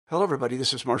Hello, everybody.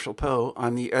 This is Marshall Poe.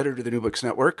 I'm the editor of the New Books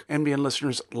Network. NBN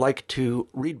listeners like to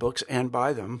read books and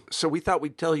buy them. So we thought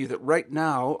we'd tell you that right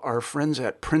now, our friends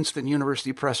at Princeton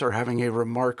University Press are having a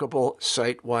remarkable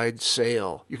site-wide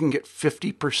sale. You can get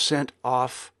 50%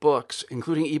 off books,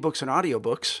 including ebooks and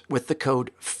audiobooks, with the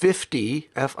code 50,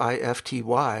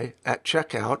 F-I-F-T-Y, at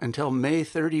checkout until May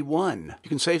 31. You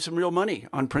can save some real money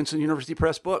on Princeton University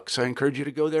Press books. I encourage you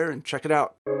to go there and check it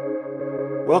out.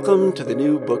 Welcome to the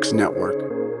New Books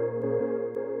Network.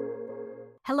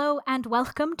 Hello and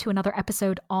welcome to another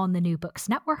episode on the New Books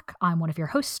Network. I'm one of your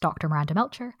hosts, Dr. Miranda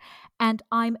Melcher, and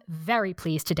I'm very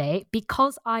pleased today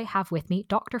because I have with me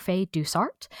Dr. Faye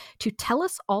Dussart to tell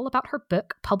us all about her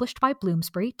book published by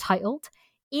Bloomsbury titled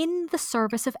In the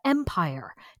Service of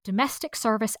Empire, Domestic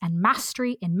Service and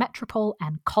Mastery in Metropole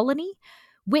and Colony,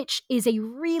 which is a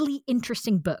really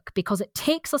interesting book because it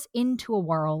takes us into a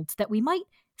world that we might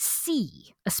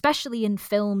see, especially in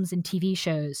films and TV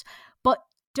shows, but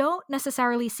don't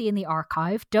necessarily see in the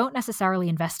archive, don't necessarily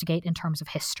investigate in terms of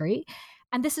history.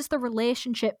 And this is the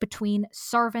relationship between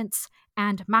servants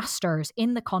and masters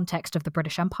in the context of the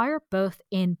British Empire, both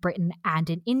in Britain and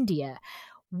in India.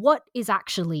 What is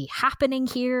actually happening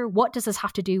here? What does this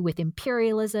have to do with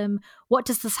imperialism? What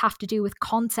does this have to do with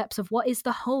concepts of what is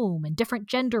the home and different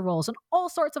gender roles and all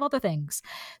sorts of other things?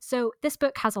 So this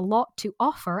book has a lot to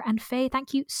offer. And Faye,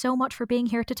 thank you so much for being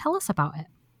here to tell us about it.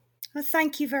 Well,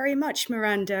 thank you very much,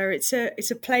 Miranda. It's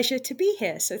a pleasure to be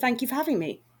here. So thank you for having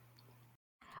me.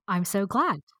 I'm so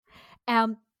glad.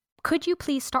 Could you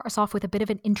please start us off with a bit of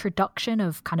an introduction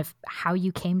of kind of how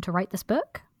you came to write this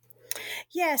book?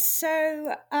 Yes.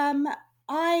 So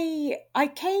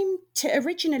I came to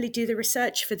originally do the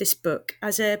research for this book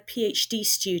as a PhD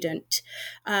student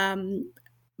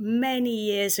many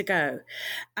years ago.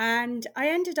 And I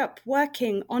ended up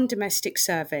working on domestic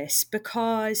service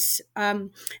because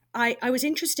I was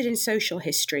interested in social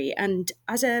history. And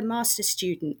as a master's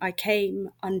student, I came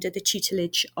under the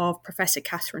tutelage of Professor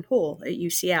Catherine Hall at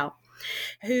UCL,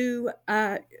 who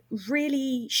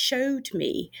really showed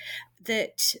me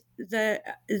that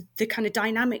the kind of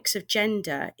dynamics of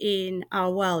gender in our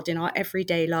world, in our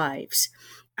everyday lives.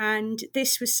 And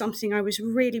this was something I was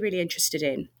really, really interested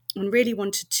in and really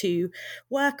wanted to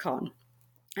work on.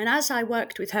 And as I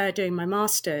worked with her doing my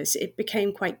master's, it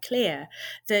became quite clear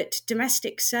that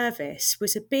domestic service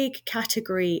was a big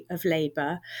category of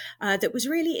labour that was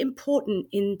really important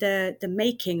in the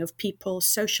making of people's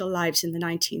social lives in the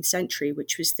 19th century,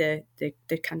 which was the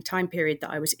kind of time period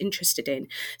that I was interested in,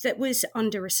 that was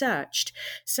under-researched.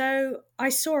 So I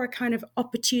saw a kind of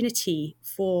opportunity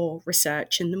for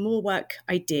research, and the more work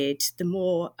I did, the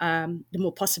more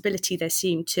possibility there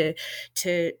seemed to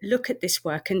look at this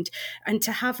work and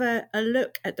to have a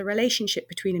look at the relationship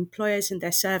between employers and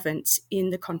their servants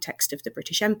in the context of the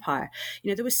British Empire.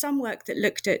 You know, there was some work that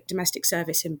looked at domestic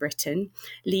service in Britain.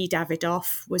 Lee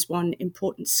Davidoff was one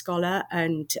important scholar,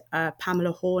 and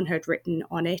Pamela Horn had written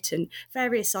on it, and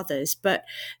various others. But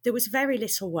there was very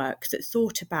little work that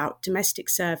thought about domestic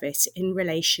service in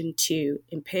relation to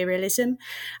imperialism,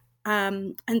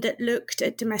 and that looked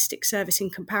at domestic service in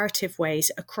comparative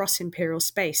ways across imperial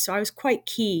space. So I was quite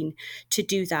keen to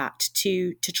do that,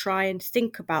 to try and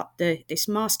think about this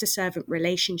master-servant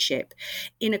relationship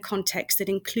in a context that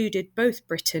included both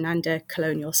Britain and a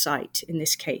colonial site, in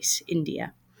this case,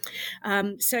 India.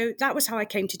 So that was how I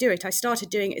came to do it. I started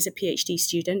doing it as a PhD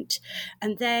student,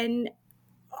 and then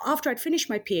after I'd finished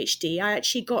my PhD, I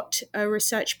actually got a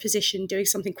research position doing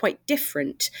something quite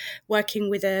different, working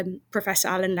with Professor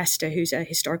Alan Lester, who's a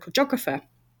historical geographer.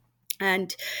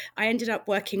 And I ended up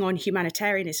working on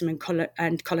humanitarianism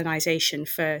and colonization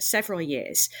for several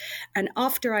years. And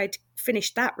after I'd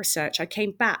finished that research, I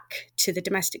came back to the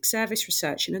domestic service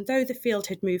research. And although the field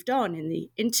had moved on in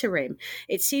the interim,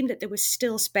 it seemed that there was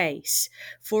still space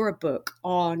for a book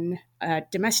on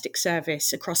domestic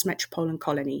service across Metropole and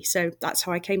Colony. So that's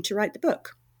how I came to write the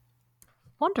book.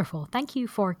 Wonderful. Thank you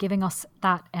for giving us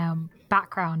that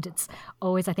background. It's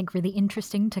always, I think, really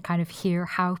interesting to kind of hear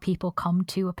how people come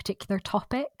to a particular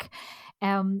topic.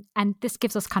 And this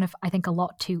gives us kind of, I think, a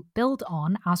lot to build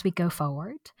on as we go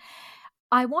forward.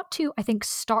 I want to, I think,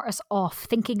 start us off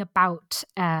thinking about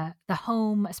the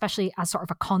home, especially as sort of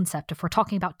a concept. If we're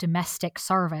talking about domestic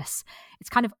service,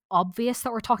 it's kind of obvious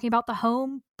that we're talking about the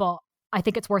home, but I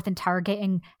think it's worth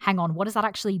interrogating, hang on, what does that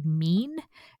actually mean?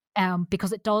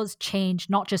 Because it does change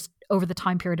not just over the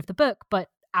time period of the book, but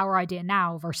our idea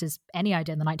now versus any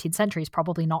idea in the 19th century is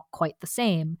probably not quite the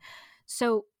same.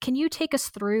 So can you take us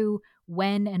through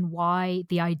when and why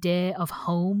the idea of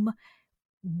home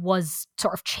was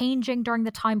sort of changing during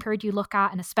the time period you look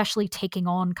at, and especially taking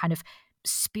on kind of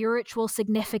spiritual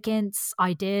significance,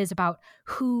 ideas about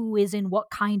who is in what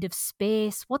kind of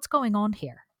space? What's going on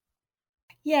here?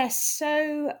 Yes,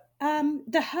 so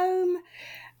the home,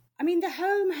 the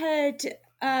home had,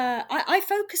 I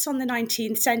focus on the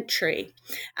 19th century,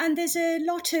 and there's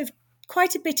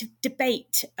quite a bit of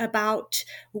debate about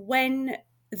when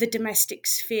the domestic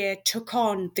sphere took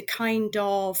on the kind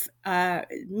of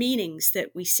meanings that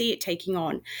we see it taking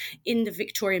on in the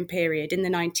Victorian period, in the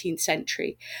 19th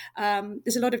century.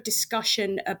 There's a lot of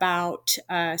discussion about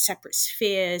separate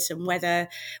spheres and whether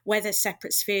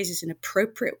separate spheres is an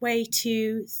appropriate way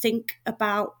to think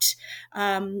about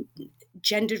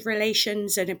gendered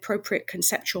relations, an appropriate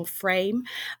conceptual frame.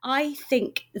 I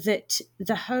think that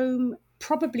the home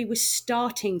probably was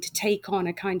starting to take on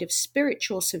a kind of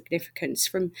spiritual significance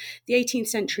from the 18th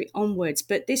century onwards.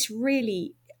 But this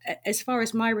really, as far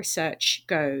as my research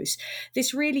goes,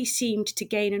 this really seemed to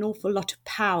gain an awful lot of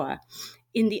power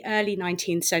in the early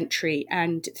 19th century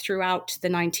and throughout the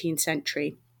 19th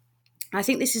century. I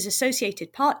think this is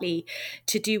associated partly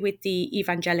to do with the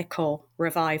evangelical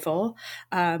revival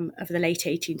of the late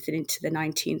 18th and into the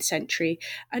 19th century,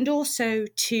 and also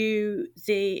to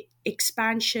the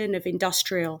expansion of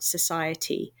industrial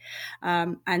society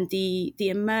and the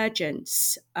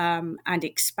emergence and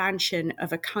expansion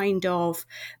of a kind of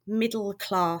middle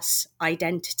class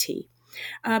identity.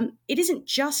 It isn't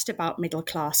just about middle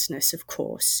classness, of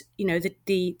course. You know,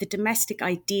 the domestic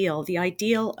ideal, the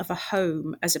ideal of a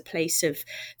home as a place of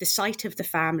the site of the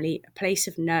family, a place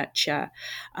of nurture,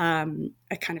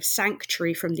 a kind of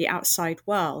sanctuary from the outside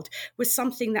world, was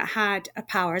something that had a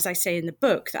power, as I say in the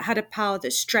book, that had a power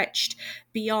that stretched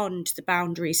beyond the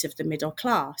boundaries of the middle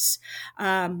class.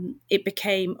 It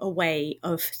became a way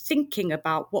of thinking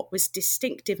about what was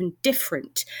distinctive and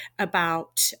different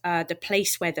about the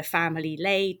place where the family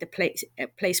laid, the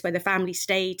place where the family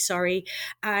stayed,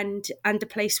 and the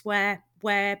place where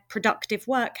productive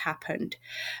work happened.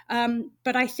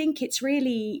 But I think it's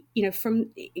really,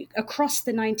 from across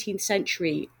the 19th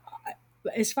century,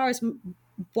 as far as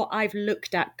what I've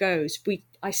looked at goes,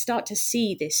 I start to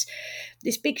see this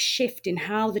big shift in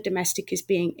how the domestic is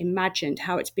being imagined,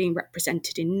 how it's being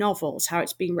represented in novels, how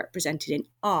it's being represented in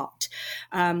art,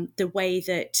 the way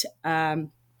that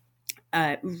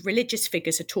religious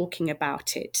figures are talking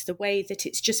about it, the way that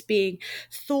it's just being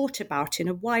thought about in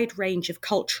a wide range of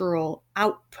cultural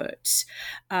outputs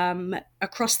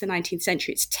across the 19th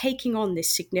century. It's taking on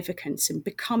this significance and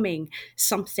becoming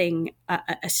something,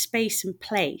 a space and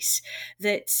place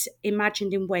that's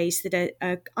imagined in ways that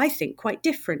are I think, quite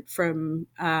different from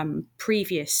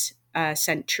previous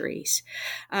centuries.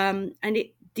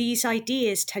 These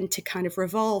ideas tend to kind of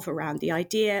revolve around the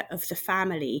idea of the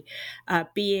family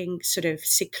being sort of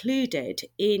secluded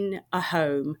in a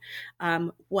home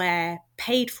where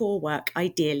paid for work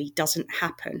ideally doesn't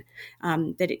happen,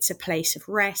 that it's a place of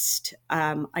rest,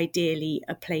 ideally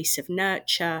a place of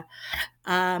nurture,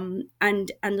 and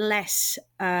less,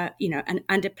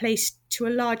 and a place to a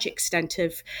large extent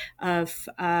of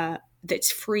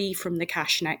that's free from the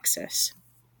cash nexus.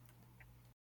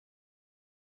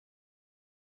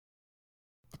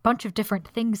 Bunch of different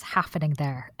things happening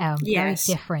there. Yes.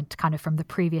 Very different kind of from the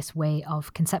previous way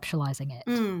of conceptualizing it.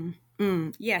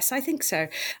 Yes, I think so.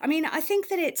 I mean, I think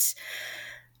that it's,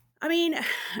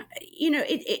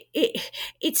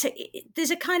 there's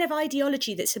a kind of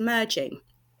ideology that's emerging,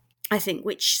 I think,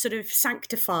 which sort of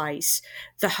sanctifies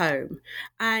the home.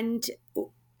 And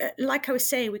like I was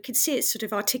saying, we could see it sort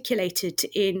of articulated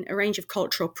in a range of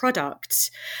cultural products,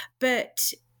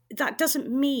 but that doesn't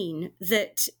mean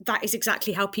that is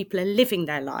exactly how people are living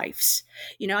their lives.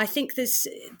 I think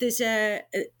the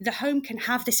home can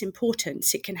have this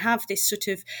importance. It can have this sort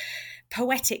of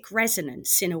poetic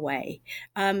resonance in a way,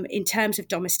 in terms of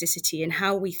domesticity and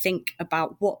how we think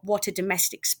about what a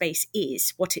domestic space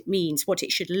is, what it means, what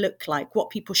it should look like, what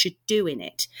people should do in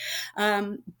it.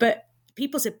 But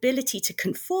people's ability to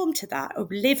conform to that or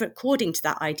live according to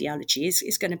that ideology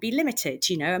is going to be limited.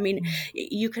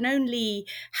 You can only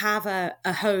have a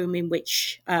home in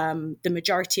which the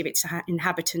majority of its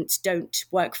inhabitants don't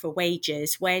work for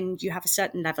wages when you have a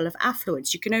certain level of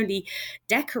affluence. You can only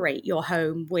decorate your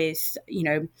home with,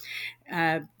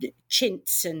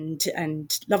 chintz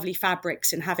and lovely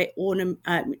fabrics and have it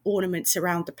ornaments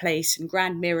around the place and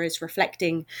grand mirrors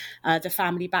reflecting the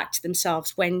family back to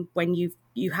themselves when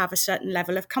you have a certain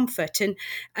level of comfort.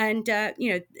 And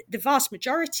the vast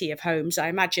majority of homes, I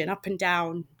imagine, up and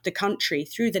down the country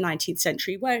through the 19th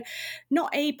century were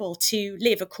not able to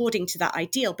live according to that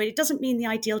ideal, but it doesn't mean the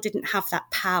ideal didn't have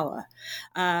that power.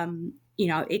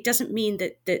 it doesn't mean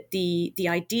that the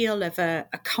ideal of a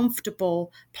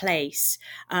comfortable place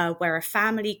where a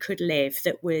family could live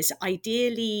that was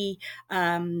ideally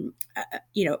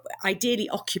ideally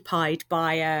occupied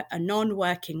by a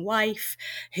non-working wife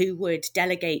who would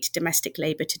delegate domestic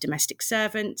labor to domestic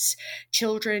servants,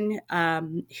 children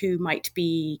who might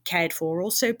be cared for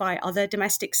also by other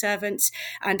domestic servants,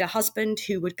 and a husband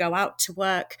who would go out to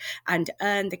work and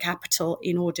earn the capital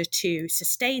in order to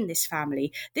sustain this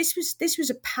family. This was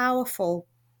a powerful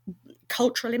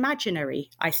cultural imaginary,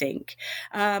 I think,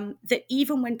 that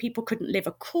even when people couldn't live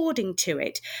according to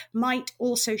it, might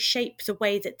also shape the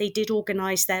way that they did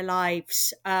organize their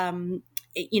lives, in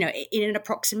an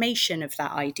approximation of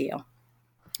that ideal.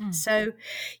 So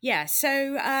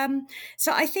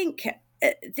I think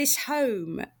this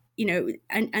home,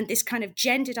 and this kind of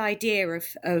gendered idea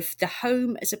of the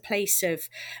home as a place of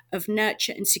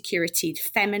nurture and security, the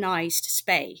feminized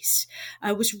space,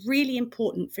 was really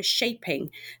important for shaping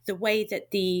the way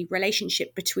that the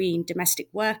relationship between domestic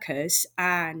workers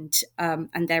and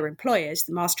their employers,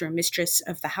 the master and mistress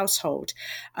of the household,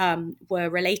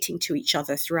 were relating to each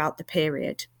other throughout the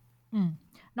period.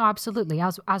 No, absolutely.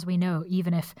 As we know,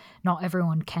 even if not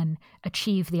everyone can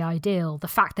achieve the ideal, the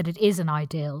fact that it is an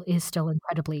ideal is still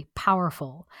incredibly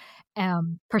powerful.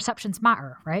 Perceptions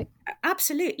matter, right?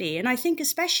 Absolutely. And I think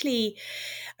especially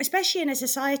in a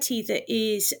society that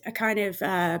is a kind of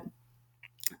a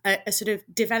sort of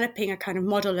developing a kind of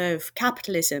model of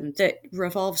capitalism that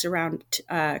revolves around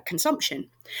consumption.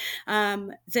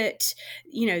 That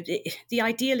the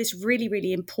ideal is really,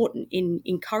 really important in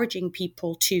encouraging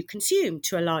people to consume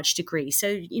to a large degree.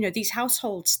 So these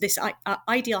households, this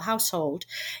ideal household,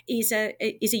 is a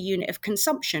unit of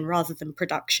consumption rather than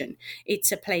production.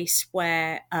 It's a place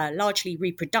where largely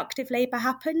reproductive labor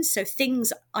happens. So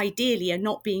things ideally are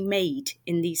not being made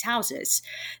in these houses;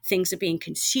 things are being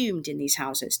consumed in these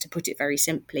houses, to put it very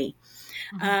simply.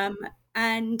 Mm-hmm.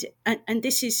 And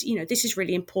this is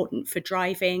really important for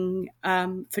driving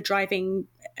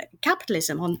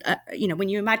capitalism on when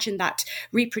you imagine that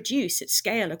reproduce at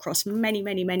scale across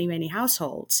many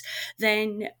households,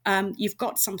 then you've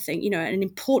got something, an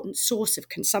important source of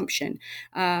consumption.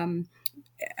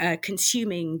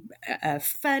 Consuming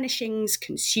furnishings,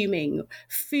 consuming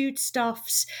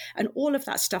foodstuffs, and all of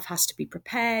that stuff has to be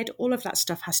prepared. All of that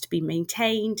stuff has to be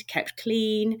maintained, kept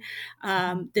clean.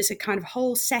 There's a kind of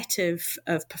whole set of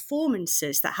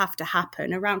performances that have to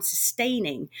happen around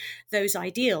sustaining those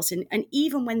ideals. And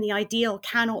even when the ideal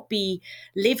cannot be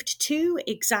lived to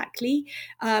exactly,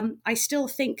 I still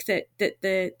think that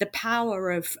the power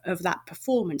of that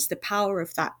performance, the power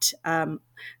of that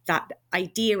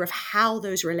idea of how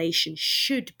those relations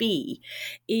should be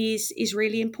is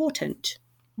really important.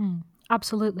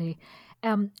 Absolutely.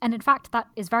 And in fact, that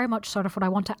is very much sort of what I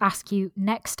want to ask you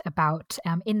next about,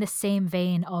 in the same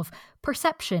vein of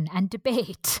perception and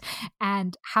debate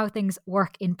and how things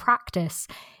work in practice.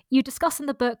 You discuss in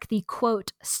the book the,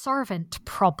 quote, servant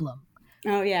problem.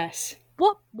 Oh, yes.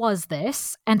 What was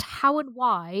this, and how and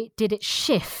why did it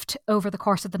shift over the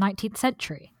course of the 19th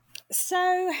century?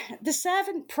 So the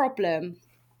servant problem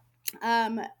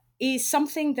is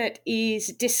something that is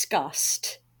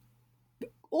discussed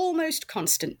almost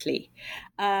constantly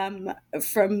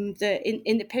from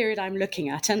in the period I'm looking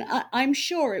at, and I'm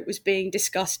sure it was being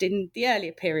discussed in the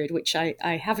earlier period, which I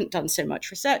haven't done so much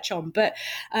research on, but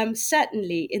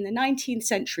certainly in the 19th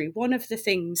century, one of the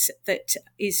things that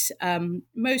is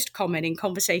most common in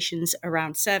conversations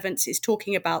around servants is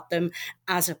talking about them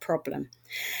as a problem.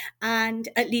 And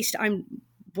at least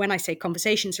when I say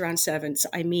conversations around servants,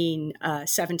 I mean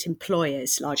servant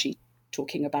employers, largely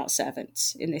talking about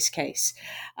servants in this case.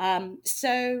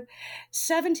 So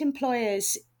servant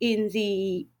employers in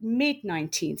the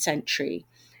mid-19th century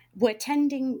were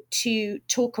tending to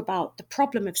talk about the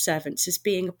problem of servants as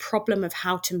being a problem of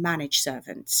how to manage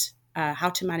servants. How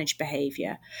to manage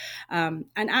behavior. And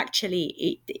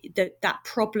actually, that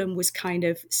problem was kind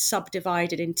of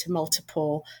subdivided into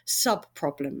multiple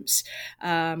sub-problems.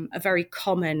 A very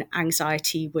common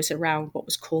anxiety was around what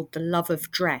was called the love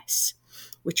of dress,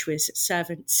 which was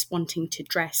servants wanting to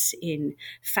dress in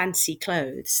fancy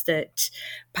clothes that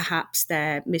perhaps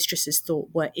their mistresses thought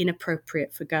were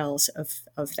inappropriate for girls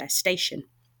of their station.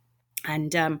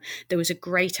 And there was a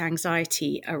great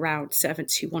anxiety around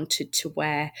servants who wanted to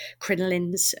wear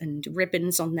crinolines and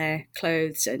ribbons on their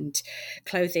clothes and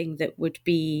clothing that would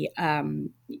be, that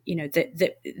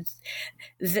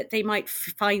they might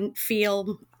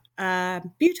feel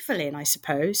beautiful in, I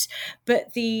suppose.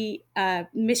 But the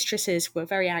mistresses were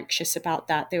very anxious about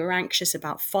that. They were anxious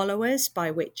about followers,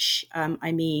 by which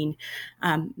I mean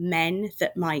men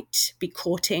that might be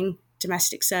courting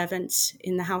domestic servants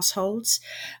in the households.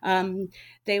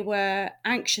 They were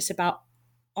anxious about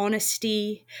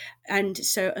honesty. And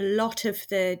so a lot of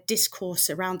the discourse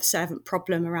around the servant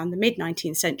problem around the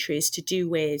mid-19th century is to do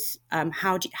with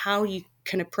how you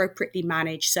can appropriately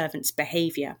manage servants'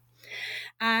 behaviour.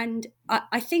 And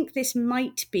I think this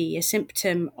might be a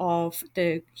symptom of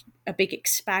a big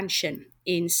expansion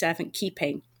in servant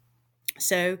keeping.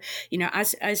 So,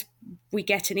 as we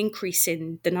get an increase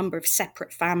in the number of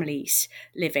separate families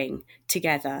living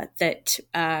together, that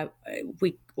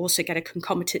we also get a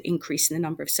concomitant increase in the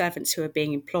number of servants who are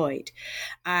being employed.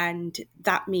 And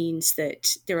that means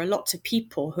that there are lots of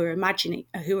people who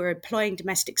are employing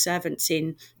domestic servants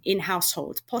in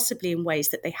households, possibly in ways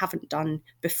that they haven't done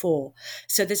before.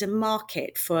 So there's a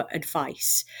market for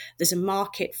advice. There's a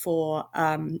market for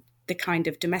the kind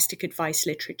of domestic advice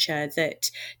literature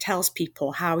that tells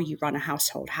people how you run a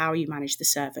household, how you manage the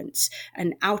servants.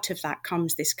 And out of that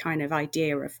comes this kind of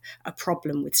idea of a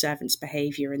problem with servants'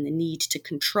 behaviour and the need to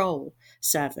control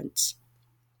servants.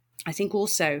 I think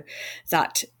also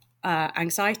that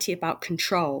anxiety about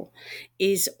control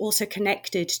is also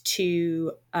connected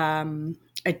to a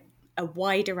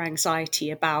wider anxiety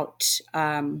about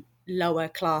lower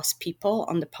class people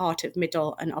on the part of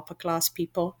middle and upper class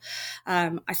people.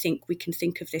 I think we can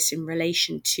think of this in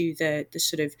relation to the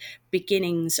sort of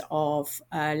beginnings of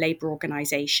labour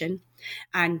organisation,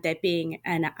 and there being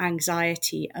an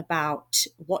anxiety about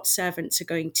what servants are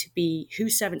going to be, who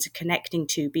servants are connecting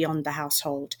to beyond the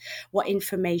household, what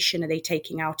information are they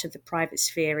taking out of the private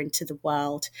sphere into the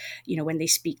world, when they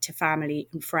speak to family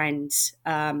and friends,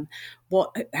 that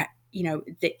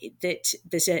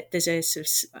there's a sort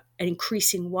of an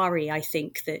increasing worry, I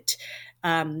think, that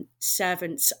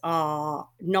servants are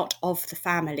not of the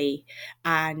family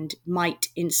and might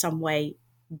in some way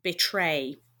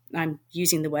betray. I'm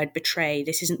using the word betray.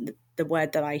 This isn't the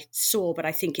word that I saw, but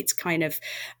I think it's kind of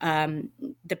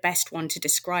the best one to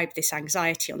describe this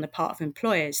anxiety on the part of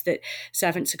employers, that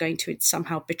servants are going to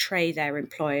somehow betray their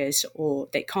employers or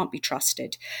they can't be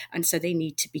trusted, and so they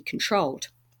need to be controlled.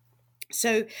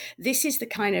 So this is the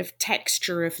kind of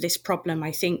texture of this problem,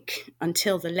 I think,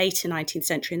 until the later 19th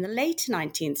century. In the later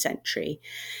 19th century,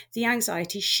 the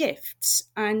anxiety shifts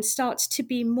and starts to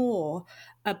be more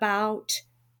about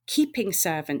keeping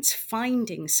servants,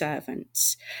 finding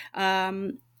servants.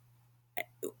 There's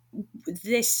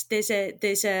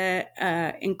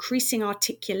a increasing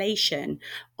articulation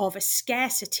of a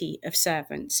scarcity of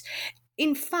servants.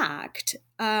 In fact,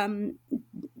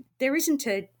 there isn't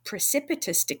a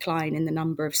precipitous decline in the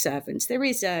number of servants. There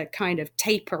is a kind of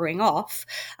tapering off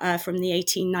from the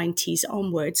 1890s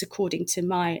onwards, according to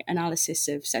my analysis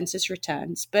of census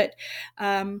returns. But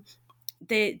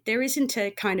there isn't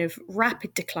a kind of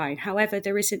rapid decline. However,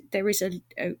 there is a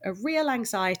real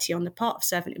anxiety on the part of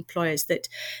servant employers that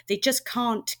they just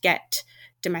can't get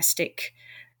domestic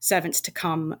servants to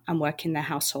come and work in their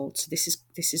households. So this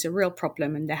is a real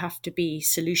problem, and there have to be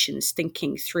solutions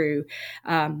thinking through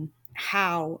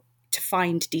how to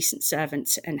find decent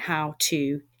servants and how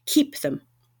to keep them.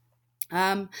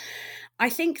 I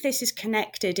think this is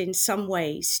connected in some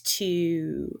ways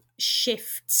to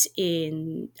shifts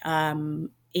in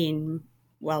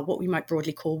what we might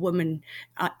broadly call women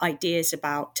ideas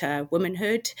about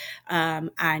womanhood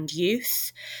and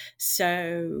youth.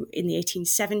 So in the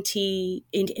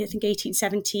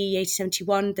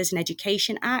 1871, there's an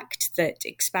Education Act that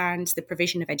expands the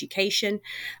provision of education.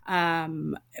 I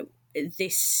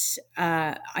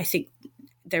think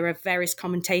there are various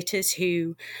commentators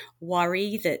who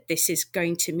worry that this is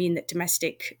going to mean that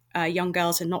domestic young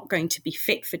girls are not going to be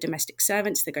fit for domestic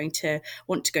servants. They're going to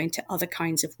want to go into other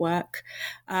kinds of work.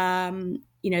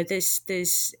 There's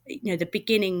the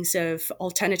beginnings of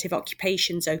alternative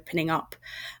occupations opening up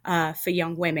for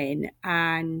young women,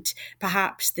 and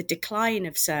perhaps the decline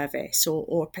of service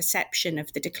or perception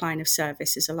of the decline of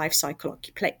service as a life cycle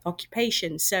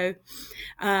occupation. So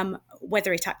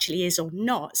whether it actually is or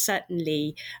not,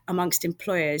 certainly amongst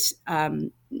employers,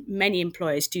 many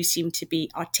employers do seem to be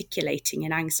articulating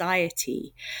an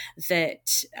anxiety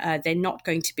that they're not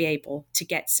going to be able to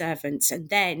get servants. And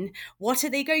then what are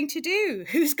they going to do?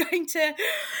 Who's going to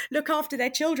look after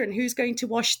their children? Who's going to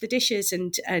wash the dishes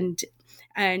and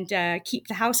keep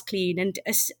the house clean and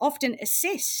often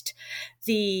assist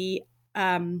the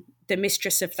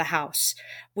mistress of the house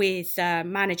with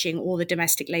managing all the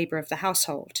domestic labour of the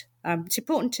household? It's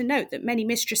important to note that many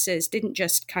mistresses didn't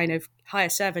just kind of hire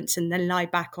servants and then lie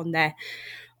back on their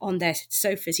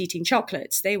sofas eating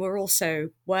chocolates. They were also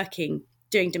doing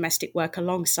domestic work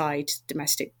alongside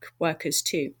domestic workers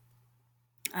too.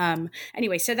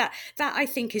 Anyway, so that I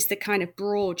think is the kind of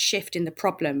broad shift in the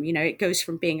problem. It goes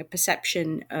from being a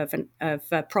perception of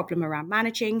a problem around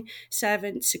managing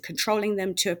servants, controlling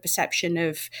them, to a perception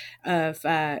of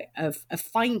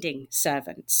finding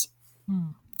servants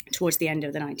towards the end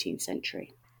of the 19th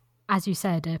century. As you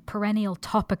said, a perennial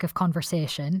topic of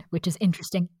conversation, which is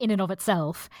interesting in and of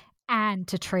itself, and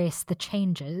to trace the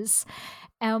changes.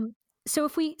 So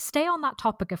if we stay on that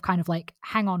topic of kind of like,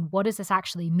 hang on, what does this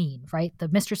actually mean, right? The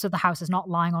mistress of the house is not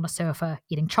lying on a sofa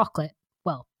eating chocolate.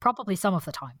 Well, probably some of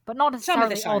the time, but not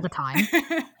necessarily all the time.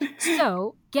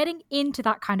 So getting into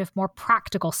that kind of more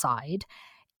practical side,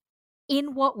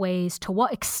 in what ways, to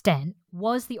what extent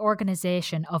was the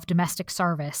organization of domestic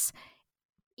service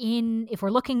if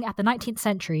we're looking at the 19th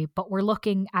century, but we're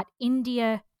looking at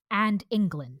India and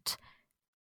England,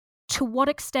 to what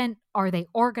extent are they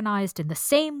organized in the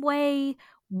same way?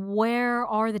 Where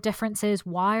are the differences?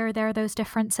 Why are there those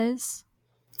differences?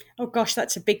 Oh gosh,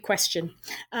 that's a big question.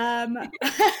 This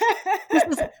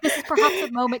is perhaps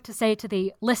a moment to say to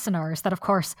the listeners that, of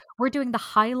course, we're doing the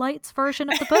highlights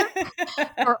version of the book.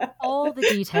 For all the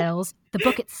details, the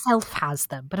book itself has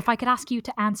them. But if I could ask you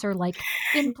to answer, like,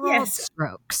 in broad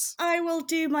strokes. I will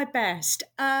do my best.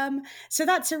 So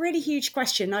that's a really huge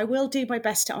question. I will do my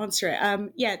best to answer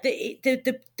it.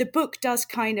 The book does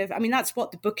kind of, I mean, that's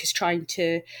what the book is trying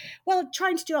to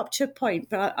do up to a point,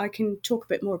 but I can talk a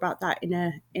bit more about that in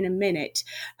a minute.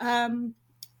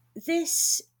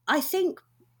 This, I think,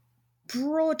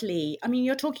 broadly, I mean,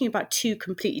 you're talking about two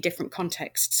completely different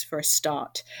contexts for a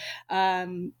start.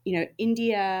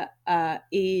 India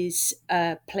is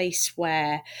a place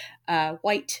where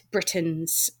white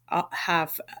Britons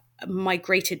have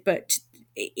migrated, but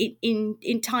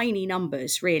in tiny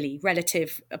numbers, really,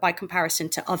 relative by comparison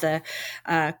to other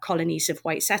colonies of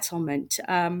white settlement.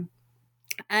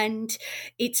 And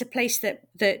it's a place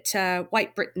that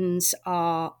white Britons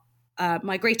are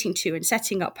migrating to and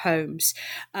setting up homes.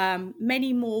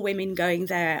 Many more women going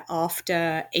there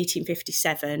after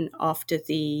 1857, after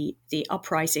the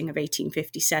uprising of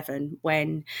 1857,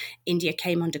 when India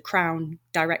came under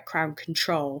direct crown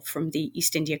control from the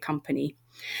East India Company.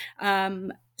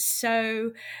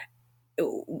 So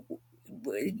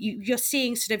you're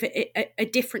seeing sort of a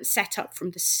different setup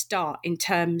from the start in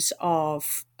terms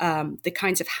of the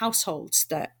kinds of households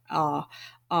that are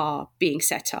being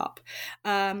set up.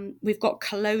 We've got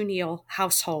colonial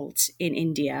households in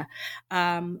India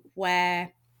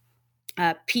where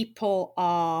people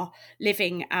are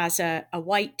living as a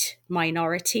white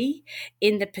minority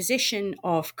in the position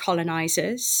of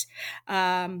colonizers,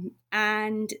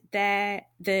 and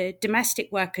the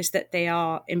domestic workers that they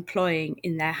are employing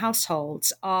in their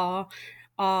households are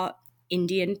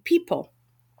Indian people.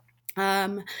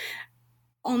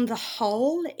 On the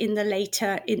whole, in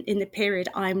the period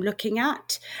I'm looking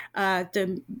at,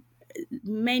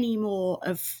 many more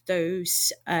of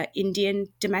those Indian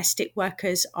domestic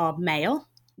workers are male,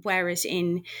 whereas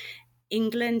in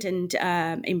England and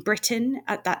in Britain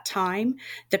at that time,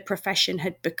 the profession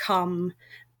had become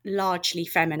largely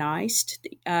feminized.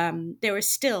 There were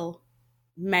still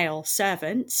male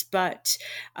servants, but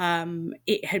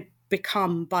it had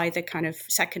become, by the kind of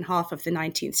second half of the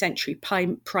 19th century,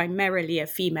 primarily a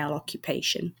female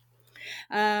occupation.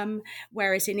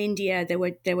 Whereas in India, there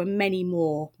were many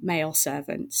more male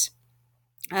servants.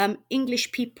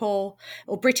 English people,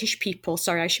 or British people,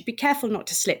 sorry, I should be careful not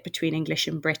to slip between English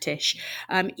and British,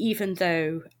 even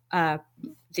though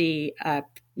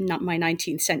my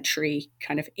 19th century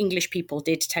kind of English people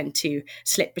did tend to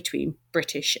slip between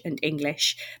British and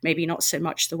English, maybe not so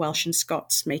much the Welsh and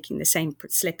Scots making the same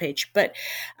slippage, but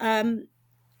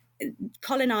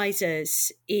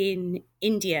colonizers in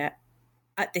India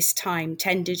at this time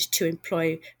tended to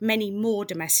employ many more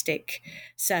domestic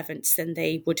servants than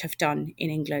they would have done in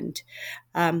England.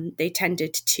 They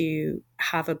tended to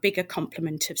have a bigger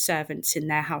complement of servants in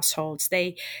their households.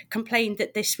 They complained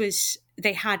that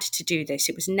they had to do this.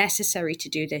 It was necessary to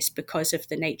do this because of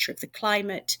the nature of the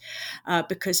climate,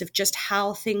 because of just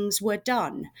how things were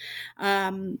done.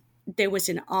 There was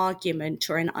an argument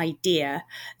or an idea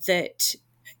that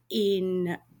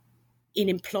in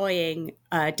employing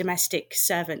domestic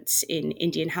servants in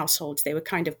Indian households, they were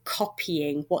kind of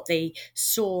copying what they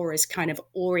saw as kind of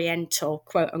Oriental,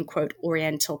 quote unquote,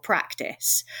 Oriental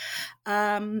practice.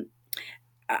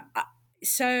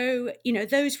 So,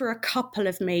 those were a couple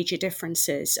of major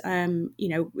differences.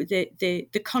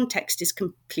 The context is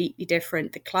completely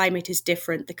different. The climate is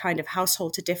different. The kind of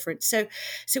households are different. So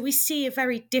we see a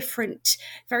very different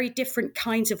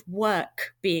kinds of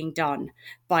work being done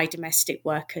by domestic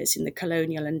workers in the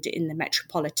colonial and in the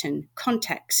metropolitan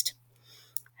context.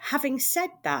 Having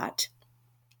said that,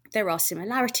 there are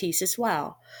similarities as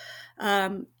well.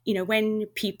 When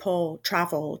people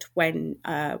travelled, when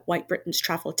white Britons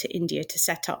travelled to India to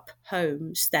set up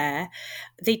homes there,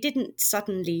 they didn't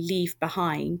suddenly leave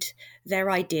behind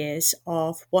their ideas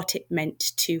of what it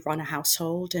meant to run a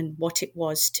household and what it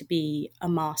was to be a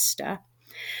master.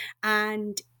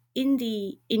 And in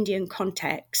the Indian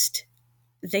context,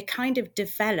 they kind of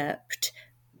developed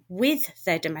with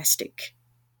their domestic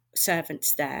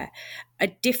servants there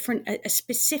a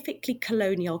specifically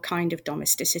colonial kind of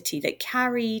domesticity that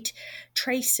carried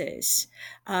traces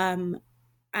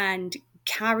and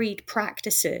carried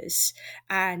practices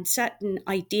and certain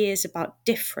ideas about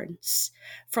difference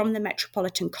from the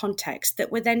metropolitan context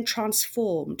that were then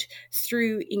transformed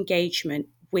through engagement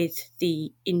with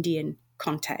the Indian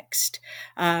context.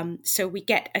 So we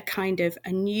get a kind of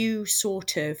a new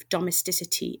sort of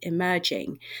domesticity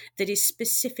emerging that is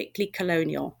specifically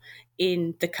colonial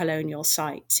in the colonial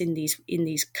sites, in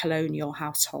these colonial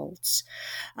households.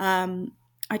 I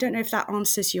don't know if that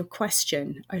answers your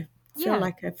question. I feel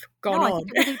like I've gone on.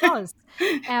 I think it really does.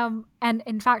 And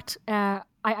in fact, I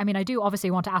do obviously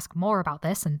want to ask more about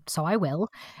this, and so I will.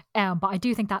 But I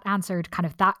do think that answered kind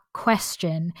of that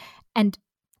question and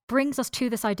brings us to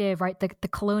this idea of, right, the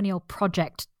colonial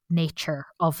project nature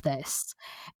of this.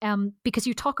 Because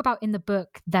you talk about in the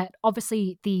book that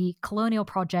obviously the colonial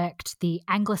project, the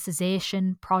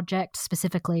Anglicization project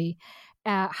specifically,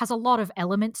 has a lot of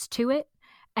elements to it,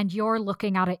 and you're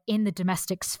looking at it in the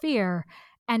domestic sphere.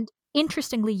 And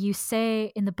interestingly, you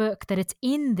say in the book that it's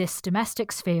in this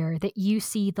domestic sphere that you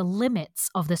see the limits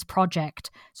of this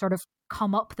project sort of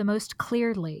come up the most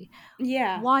clearly.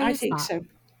 Yeah, why I is think that? so.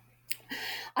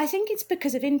 I think it's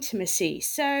because of intimacy.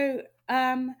 So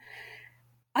I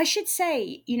should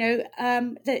say,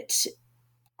 that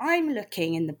I'm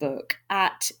looking in the book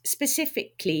at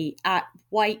specifically at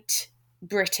white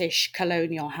British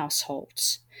colonial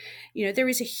households. There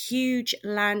is a huge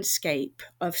landscape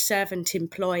of servant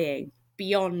employing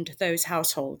beyond those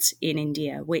households in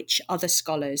India, which other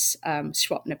scholars,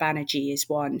 Swapna Banerjee is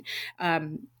one,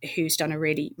 who's done a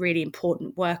really, really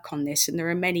important work on this. And there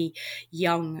are many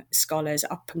young scholars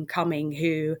up and coming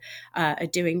who are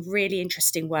doing really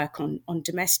interesting work on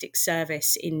domestic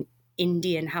service in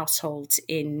Indian households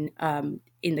in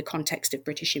the context of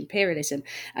British imperialism.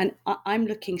 And I'm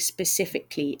looking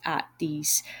specifically at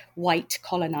these white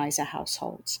colonizer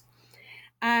households.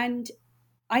 And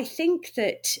I think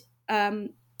that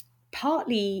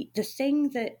partly the thing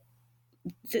that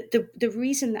the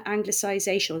reason that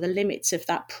Anglicization or the limits of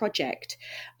that project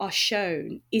are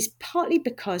shown is partly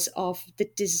because of the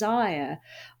desire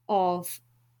of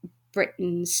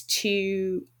Britons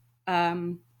to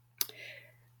the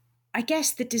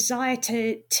desire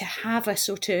to have a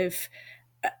sort of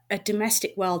a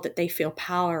domestic world that they feel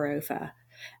power over.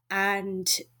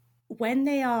 And when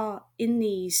they are in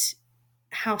these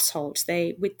households,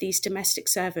 with these domestic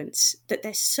servants that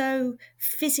they're so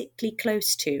physically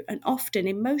close to and often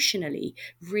emotionally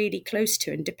really close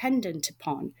to and dependent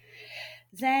upon,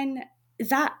 then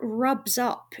that rubs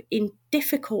up in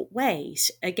difficult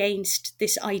ways against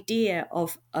this idea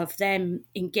of them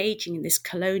engaging in this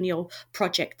colonial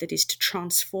project that is to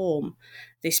transform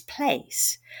this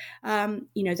place.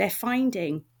 They're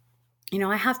finding,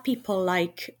 I have people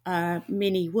like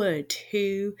Minnie Wood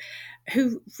who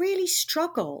really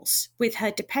struggles with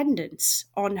her dependence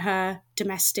on her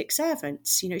domestic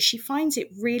servants. She finds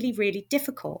it really, really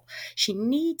difficult. She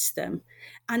needs them,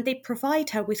 and they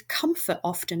provide her with comfort,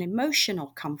 often emotional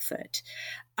comfort.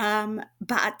 But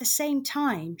at the same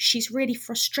time, she's really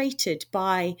frustrated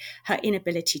by her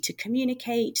inability to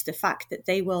communicate, the fact that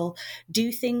they will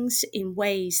do things in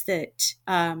ways that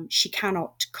she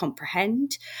cannot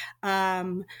comprehend.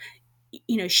 Her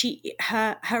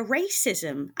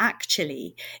racism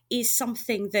actually is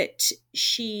something that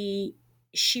she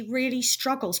really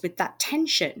struggles with, that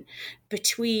tension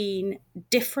between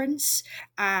difference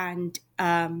and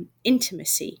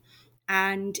intimacy,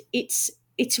 and it's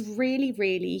really,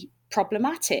 really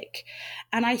problematic.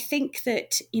 And I think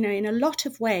that in a lot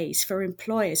of ways for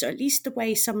employers, or at least the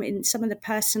way in some of the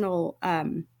personal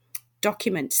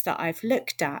documents that I've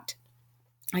looked at,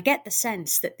 I get the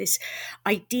sense that this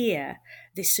idea,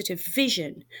 this sort of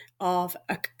vision of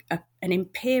an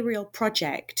imperial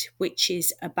project, which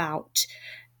is about,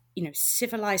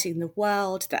 civilizing the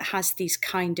world, that has these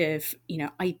kind of,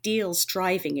 ideals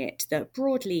driving it that are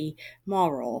broadly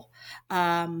moral,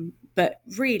 but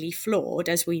really flawed,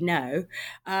 as we know,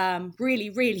 really,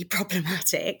 really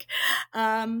problematic.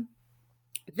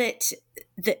 That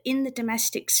in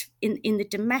the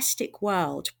domestic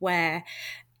world, where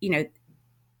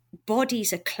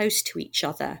bodies are close to each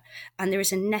other, and there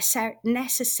is a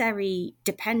necessary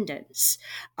dependence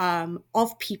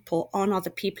of people on other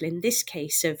people. In this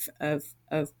case,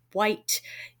 of white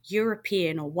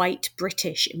European or white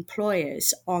British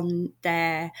employers on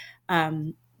their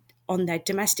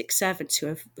domestic servants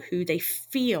who they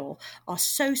feel are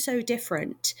so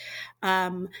different,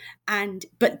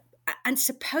 and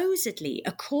supposedly,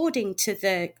 according to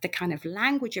the kind of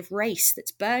language of race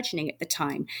that's burgeoning at the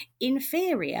time,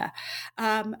 inferior.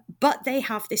 But they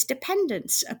have this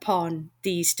dependence upon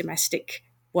these domestic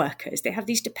workers. They have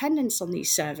these dependence on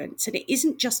these servants. And it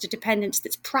isn't just a dependence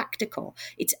that's practical,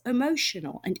 it's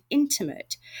emotional and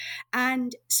intimate.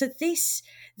 And so this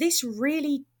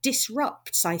really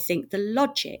disrupts, I think, the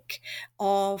logic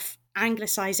of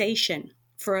Anglicization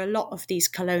for a lot of these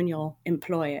colonial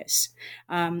employers.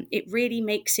 It really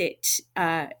makes it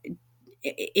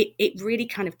really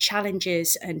kind of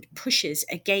challenges and pushes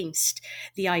against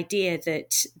the idea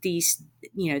that these,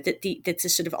 that the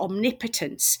sort of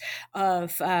omnipotence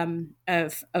of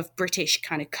British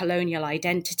kind of colonial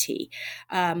identity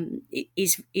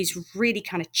is really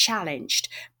kind of challenged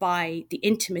by the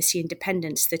intimacy and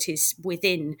dependence that is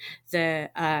within the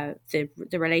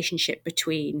relationship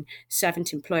between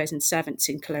servant employers and servants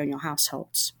in colonial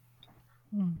households.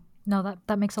 No,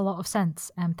 that makes a lot of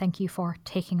sense. Thank you for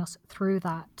taking us through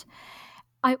that.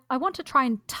 I want to try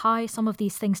and tie some of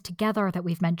these things together that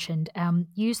we've mentioned.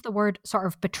 Use the word sort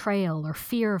of betrayal or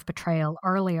fear of betrayal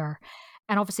earlier.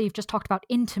 And obviously you've just talked about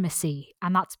intimacy,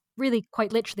 and that's really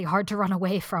quite literally hard to run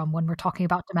away from when we're talking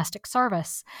about domestic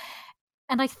service.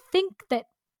 And I think that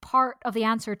part of the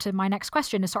answer to my next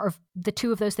question is sort of the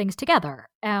two of those things together.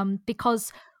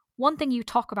 Because one thing you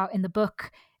talk about in the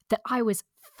book that I was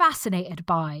fascinated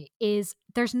by is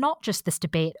there's not just this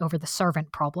debate over the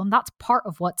servant problem. That's part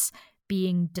of what's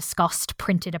being discussed,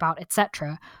 printed about,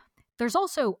 etc. There's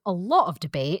also a lot of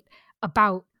debate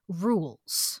about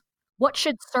rules. What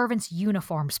should servants'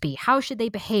 uniforms be? How should they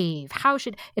behave? How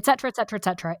should, etc., etc.,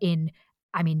 etc.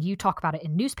 You talk about it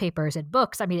in newspapers and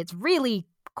books. It's really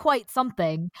quite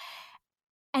something.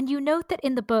 And you note that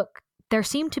in the book, there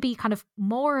seem to be kind of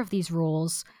more of these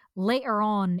rules later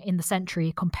on in the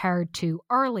century compared to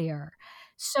earlier.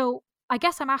 So I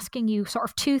guess I'm asking you sort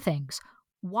of two things.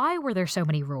 Why were there so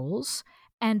many rules?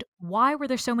 And why were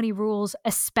there so many rules,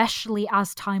 especially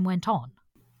as time went on?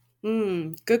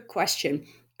 Good question.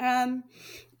 I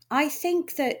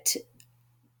think that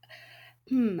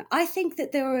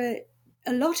there were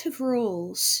a lot of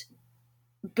rules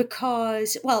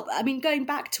because, going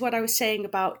back to what I was saying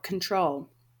about control,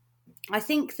 I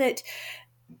think that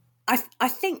I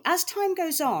think as time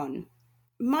goes on,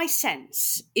 my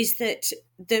sense is that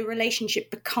the relationship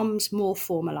becomes more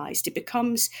formalized. It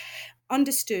becomes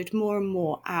understood more and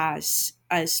more as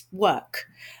work.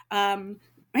 I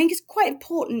think it's quite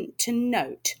important to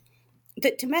note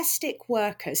that domestic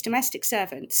workers, domestic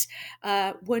servants,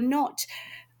 were not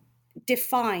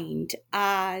defined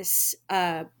as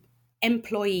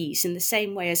employees in the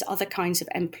same way as other kinds of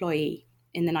employee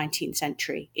in the 19th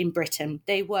century in Britain.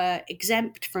 They were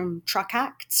exempt from truck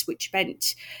acts, which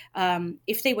meant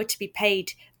if they were to be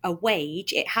paid a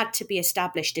wage, it had to be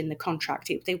established in the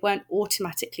contract. They weren't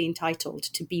automatically entitled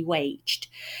to be waged.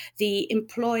 The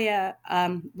employer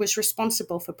was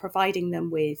responsible for providing them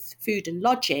with food and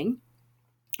lodging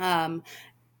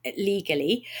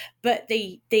legally, but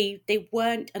they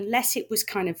weren't, unless it was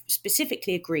kind of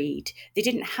specifically agreed, they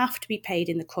didn't have to be paid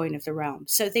in the coin of the realm.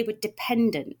 So they were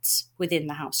dependents within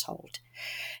the household.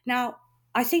 Now,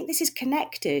 I think this is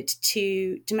connected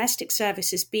to domestic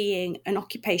services being an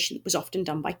occupation that was often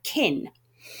done by kin.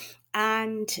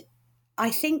 And I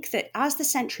think that as the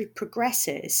century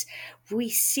progresses, we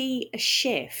see a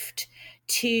shift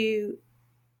to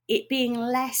it being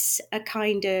less a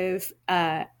kind of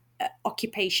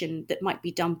occupation that might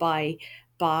be done by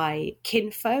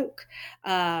kinfolk,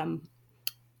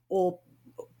 or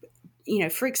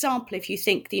for example, if you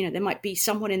think there might be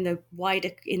someone in the wider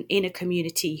in a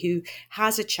community who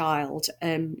has a child,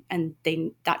 and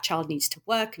that child needs to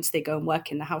work, and so they go and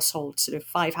work in the household, sort of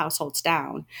 5 households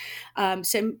down.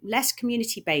 So less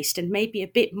community based, and maybe a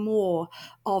bit more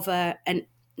of a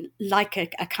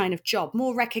kind of job,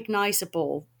 more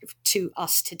recognizable to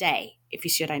us today, if you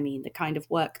see what I mean, the kind of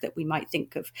work that we might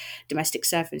think of domestic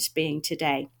servants being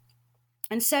today.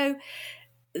 And so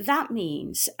that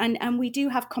means, and we do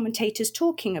have commentators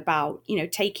talking about,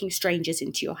 taking strangers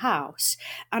into your house.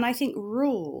 And I think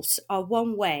rules are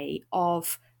one way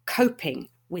of coping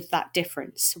with that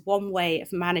difference, one way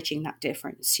of managing that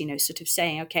difference, sort of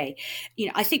saying, okay,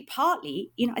 I think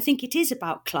partly, I think it is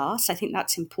about class. I think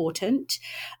that's important.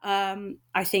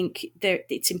 I think that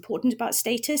it's important about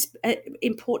status,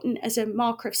 important as a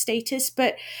marker of status.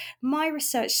 But my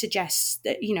research suggests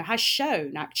that, has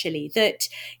shown actually that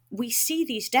we see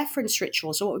these deference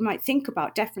rituals, or what we might think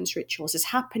about deference rituals, as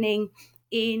happening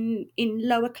in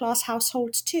lower class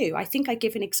households too. I think I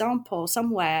give an example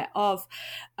somewhere of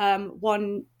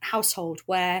one household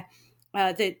where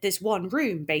there's one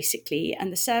room basically,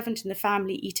 and the servant and the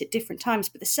family eat at different times,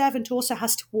 but the servant also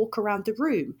has to walk around the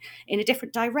room in a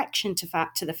different direction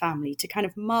to the family to kind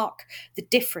of mark the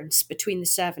difference between the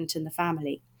servant and the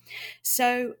family.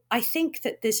 So I think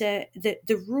that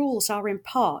the rules are in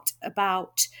part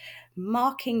about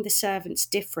marking the servant's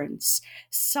difference,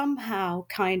 somehow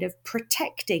kind of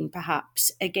protecting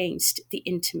perhaps against the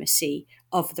intimacy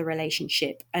of the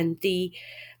relationship and the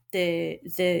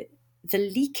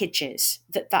leakages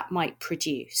that might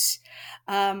produce.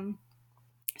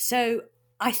 So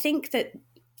I think that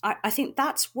I think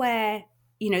that's where,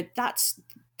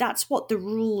 that's what the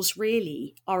rules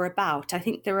really are about. I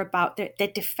think they're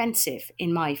defensive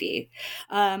in my view.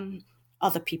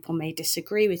 Other people may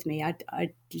disagree with me.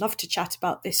 I'd love to chat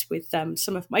about this with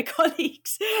some of my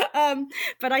colleagues.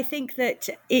 But I think that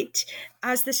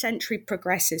as the century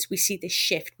progresses, we see this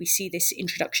shift. We see this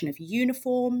introduction of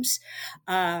uniforms.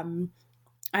 And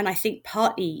I think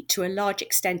partly, to a large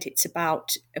extent, it's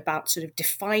about sort of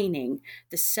defining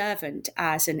the servant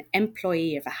as an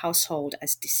employee of a household,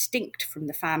 as distinct from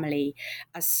the family,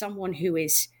 as someone who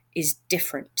is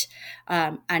different.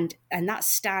 And that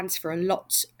stands for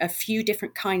a few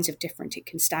different kinds of different. It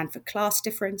can stand for class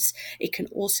difference. It can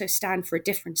also stand for a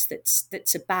difference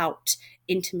that's about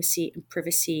intimacy and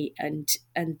privacy and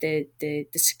the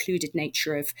secluded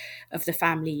nature of the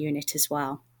family unit as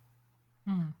well.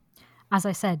 As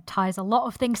I said, ties a lot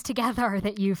of things together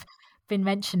that you've been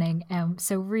mentioning.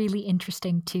 So really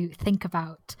interesting to think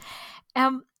about.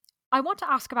 I want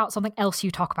to ask about something else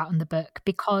you talk about in the book,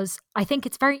 because I think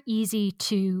it's very easy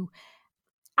to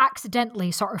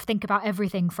accidentally sort of think about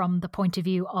everything from the point of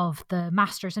view of the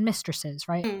masters and mistresses,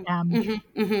 right?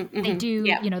 They do,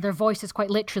 their voices quite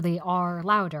literally are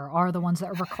louder, are the ones that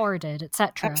are recorded,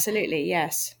 etc. Absolutely,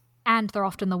 yes. And they're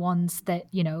often the ones that,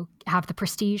 have the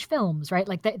prestige films, right?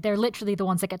 Like they're literally the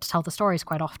ones that get to tell the stories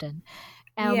quite often.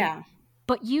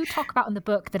 But you talk about in the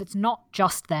book that it's not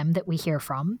just them that we hear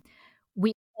from.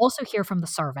 We also hear from the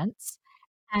servants,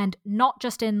 and not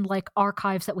just in like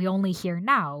archives that we only hear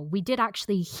now. We did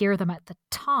actually hear them at the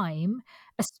time,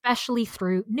 especially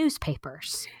through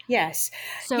newspapers. Yes.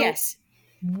 So yes.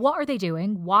 What are they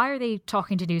doing? Why are they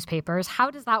talking to newspapers?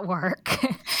 How does that work?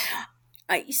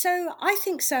 So I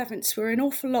think servants were an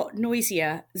awful lot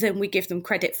noisier than we give them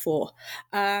credit for.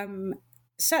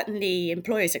 Certainly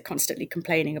employers are constantly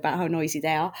complaining about how noisy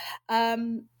they are.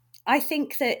 I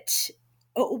think that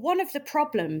one of the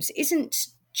problems isn't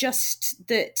just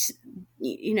that,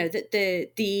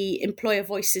 that the employer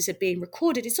voices are being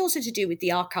recorded. It's also to do with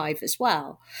the archive as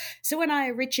well. So when I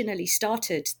originally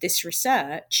started this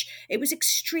research, it was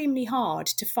extremely hard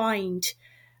to find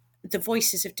the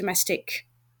voices of domestic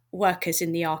workers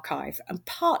in the archive. And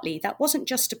partly that wasn't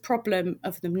just a problem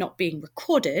of them not being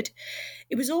recorded,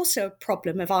 it was also a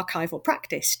problem of archival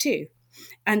practice too.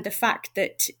 And the fact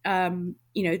that,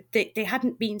 they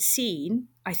hadn't been seen,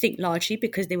 I think largely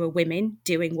because they were women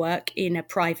doing work in a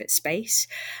private space,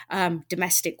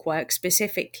 domestic work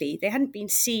specifically, they hadn't been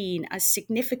seen as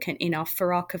significant enough for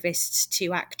archivists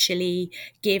to actually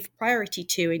give priority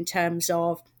to in terms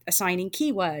of assigning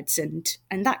keywords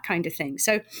and that kind of thing.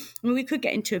 So we could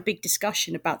get into a big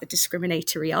discussion about the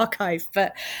discriminatory archive,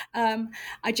 but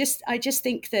I just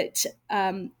think that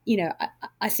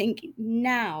I think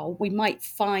now we might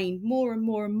find more and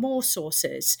more and more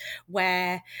sources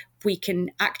where we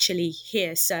can actually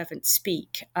hear servants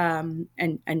speak and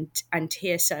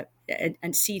hear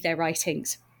and see their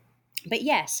writings. But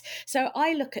yes, so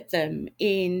I look at them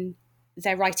in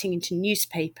their writing into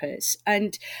newspapers.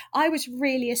 And I was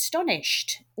really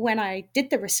astonished when I did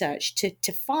the research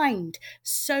to find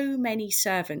so many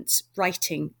servants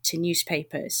writing to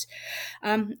newspapers.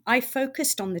 I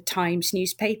focused on the Times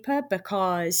newspaper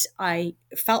because I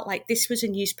felt like this was a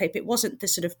newspaper. It wasn't the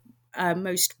sort of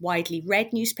most widely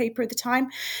read newspaper at the time,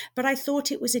 but I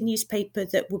thought it was a newspaper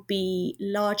that would be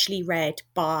largely read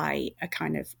by a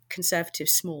kind of conservative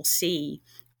small c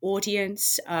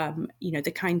audience,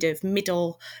 the kind of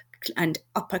middle and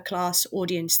upper class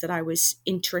audience that I was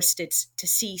interested to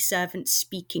see servants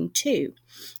speaking to.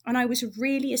 And I was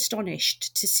really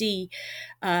astonished to see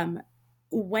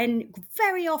when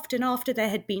very often after there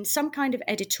had been some kind of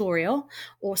editorial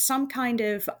or some kind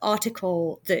of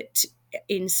article that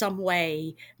in some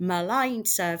way maligned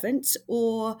servants,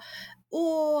 or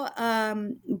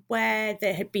where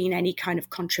there had been any kind of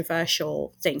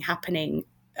controversial thing happening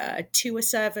to a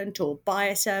servant or by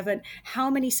a servant, how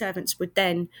many servants would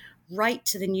then write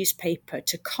to the newspaper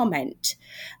to comment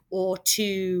or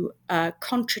to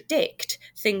contradict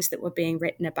things that were being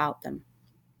written about them.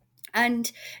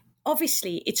 And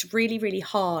obviously, it's really, really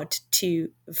hard to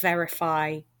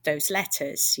verify those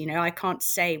letters. I can't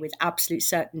say with absolute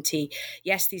certainty,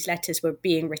 yes, these letters were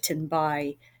being written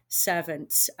by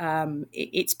servants.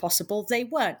 It's possible they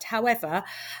weren't. However,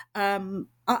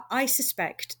 I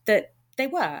suspect that they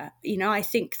were. I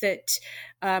think that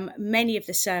many of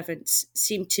the servants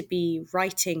seem to be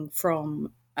writing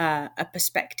from a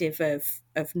perspective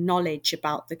of knowledge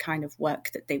about the kind of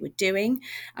work that they were doing.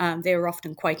 They were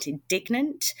often quite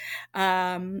indignant,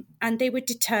 and they were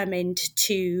determined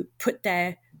to put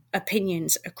their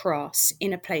opinions across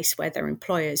in a place where their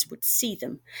employers would see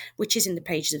them, which is in the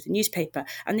pages of the newspaper.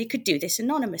 And they could do this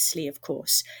anonymously, of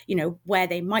course, where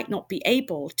they might not be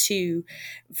able to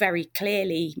very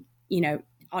clearly,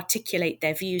 articulate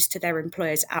their views to their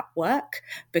employers at work,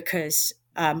 because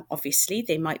obviously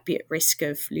they might be at risk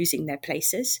of losing their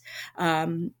places.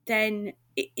 Then the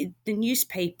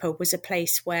newspaper was a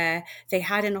place where they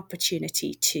had an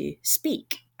opportunity to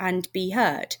speak and be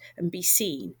heard and be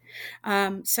seen.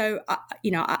 So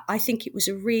I think it was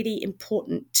a really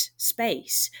important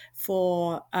space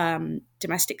for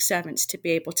domestic servants to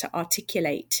be able to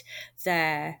articulate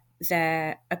their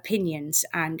opinions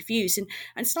and views,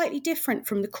 and slightly different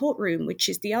from the courtroom, which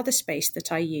is the other space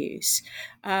that I use,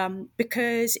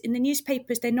 because in the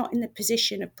newspapers they're not in the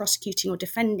position of prosecuting or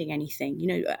defending anything.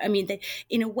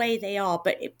 In a way they are,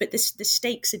 but the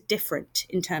stakes are different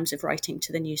in terms of writing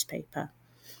to the newspaper.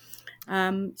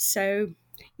 The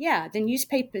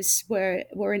newspapers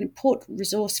were an important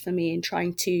resource for me in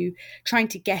trying to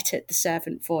get at the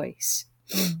servant voice.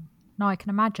 No, I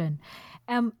can imagine.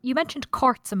 You mentioned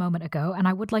courts a moment ago, and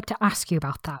I would like to ask you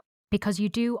about that, because you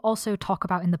do also talk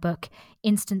about in the book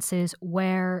instances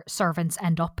where servants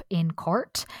end up in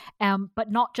court,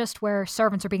 but not just where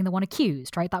servants are being the one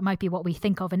accused, right? That might be what we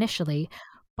think of initially,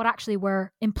 but actually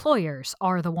where employers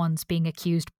are the ones being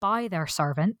accused by their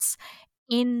servants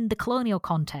in the colonial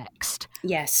context.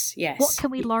 Yes. What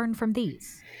can we learn from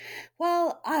these?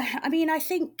 Well, I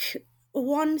think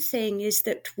one thing is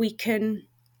that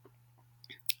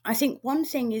one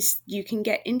thing is you can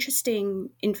get interesting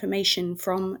information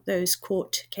from those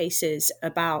court cases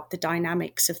about the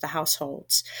dynamics of the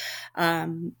households,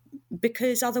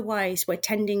 because otherwise we're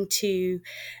tending to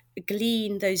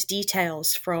glean those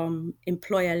details from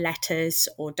employer letters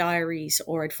or diaries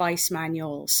or advice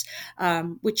manuals,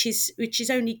 which is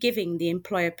only giving the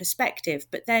employer perspective.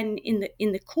 But then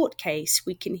in the court case,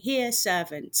 we can hear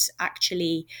servants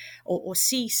actually or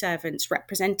see servants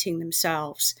representing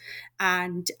themselves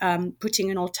and putting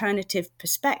an alternative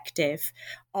perspective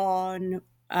on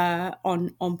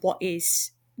what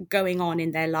is going on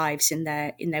in their lives, in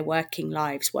their working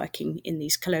lives, working in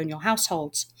these colonial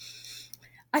households.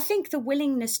 I think the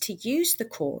willingness to use the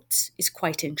courts is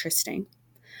quite interesting.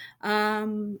 I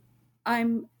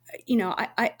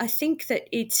think that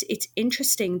it's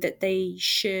interesting that they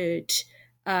should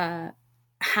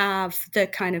have the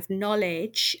kind of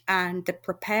knowledge and the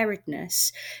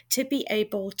preparedness to be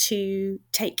able to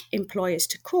take employers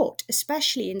to court,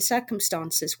 especially in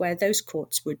circumstances where those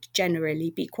courts would generally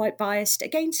be quite biased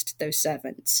against those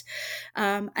servants.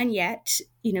 And yet,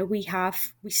 we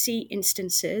see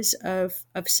instances of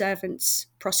servants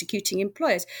prosecuting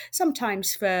employers,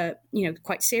 sometimes for,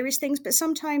 quite serious things, but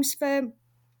sometimes for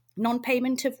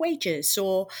non-payment of wages,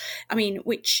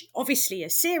 which obviously are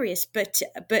serious, but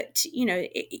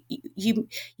you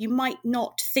might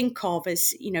not think of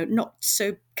as, not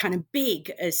so kind of big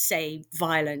as, say,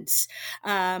 violence.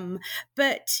 So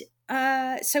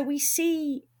we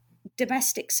see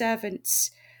domestic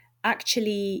servants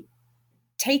actually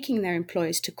taking their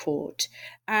employers to court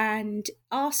and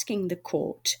asking the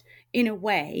court in a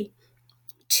way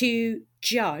to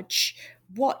judge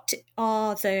what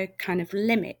are the kind of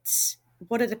limits,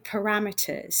 what are the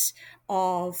parameters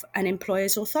of an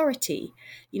employer's authority?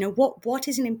 What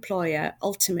is an employer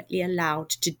ultimately allowed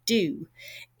to do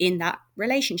in that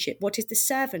relationship? What is the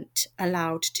servant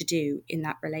allowed to do in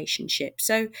that relationship?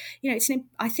 So,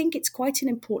 I think it's quite an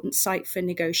important site for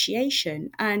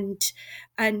negotiation and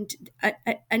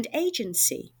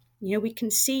agency. We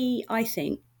can see, I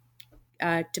think,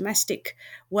 domestic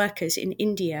workers in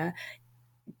India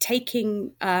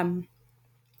taking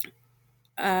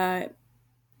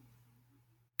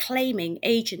claiming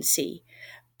agency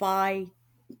by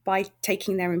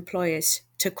taking their employers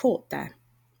to court there.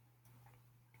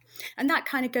 And that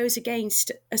kind of goes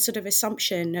against a sort of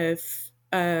assumption of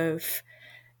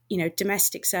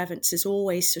domestic servants as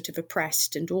always sort of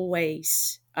oppressed and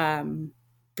always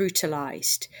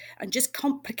brutalized, and just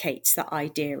complicates that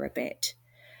idea a bit.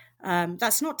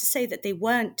 That's not to say that they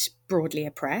weren't broadly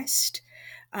oppressed,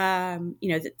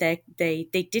 that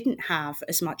they didn't have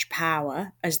as much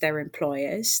power as their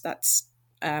employers. That's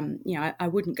I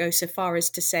wouldn't go so far as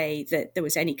to say that there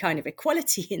was any kind of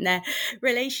equality in their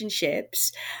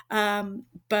relationships,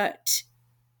 but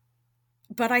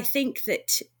I think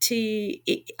that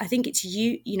I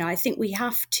think we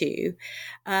have to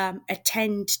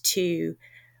attend to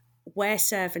where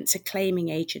servants are claiming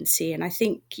agency. And I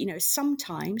think,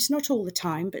 sometimes, not all the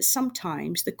time, but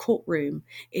sometimes the courtroom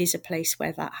is a place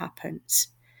where that happens.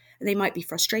 They might be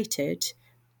frustrated.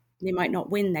 They might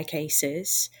not win their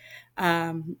cases.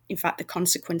 In fact, the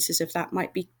consequences of that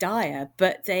might be dire,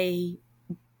 but they're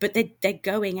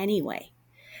going anyway.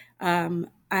 And,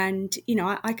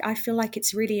 I feel like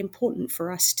it's really important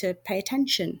for us to pay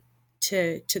attention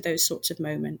to those sorts of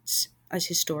moments as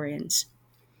historians.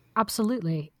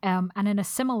 Absolutely. And in a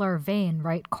similar vein,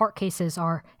 right, court cases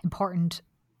are important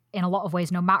in a lot of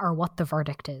ways, no matter what the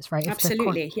verdict is, right?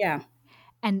 Absolutely, yeah.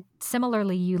 And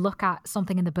similarly, you look at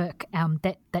something in the book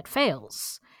that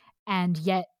fails, and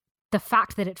yet the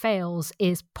fact that it fails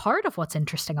is part of what's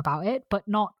interesting about it, but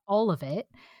not all of it.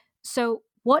 So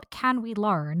what can we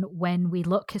learn when we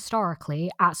look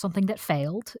historically at something that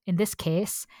failed, in this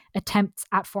case, attempts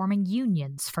at forming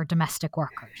unions for domestic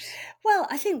workers? Well,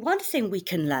 I think one thing we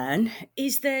can learn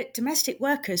is that domestic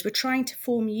workers were trying to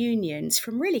form unions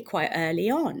from really quite early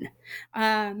on.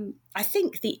 I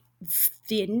think the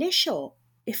initial,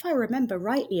 if I remember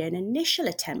rightly, an initial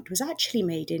attempt was actually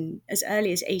made in as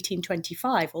early as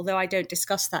 1825, although I don't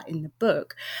discuss that in the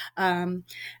book.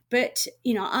 But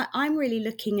I'm really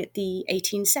looking at the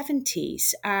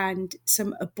 1870s and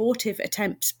some abortive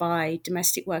attempts by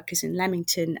domestic workers in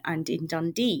Leamington and in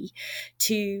Dundee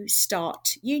to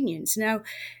start unions. Now,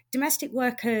 domestic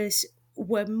workers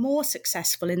were more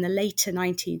successful in the later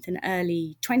 19th and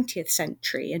early 20th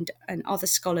century, and other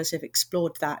scholars have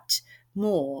explored that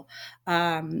more.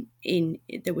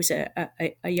 There was a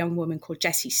young woman called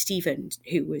Jessie Stevens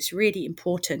who was really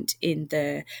important in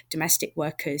the domestic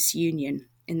workers union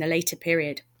in the later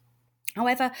period.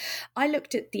 However, I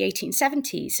looked at the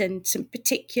 1870s and some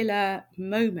particular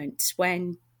moments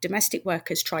when domestic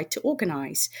workers tried to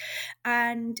organise.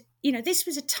 And, this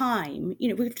was a time,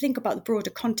 we think about the broader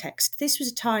context. This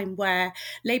was a time where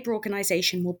labour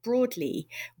organisation more broadly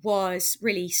was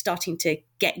really starting to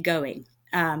get going.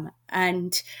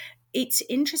 And it's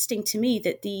interesting to me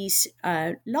that these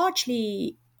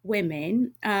largely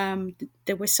women,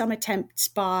 there were some attempts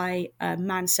by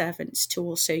manservants to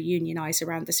also unionize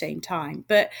around the same time.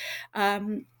 But I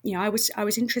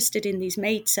was interested in these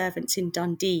maid servants in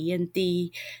Dundee and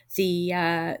the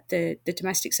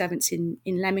domestic servants in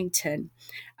Leamington,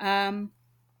 and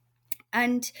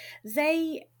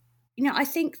they, I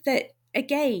think that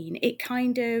again it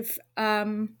kind of.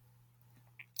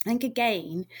 I think,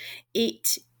 again,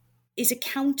 it is a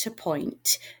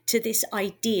counterpoint to this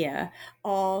idea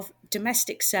of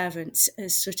domestic servants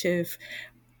as sort of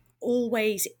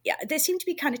always. There seem to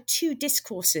be kind of two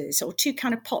discourses or two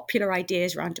kind of popular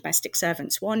ideas around domestic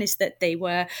servants. One is that they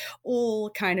were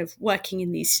all kind of working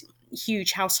in these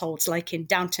huge households like in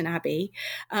Downton Abbey.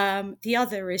 The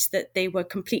other is that they were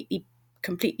completely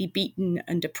beaten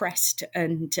and oppressed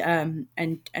and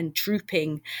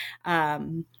drooping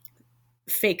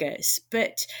figures.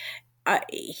 But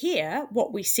here,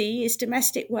 what we see is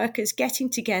domestic workers getting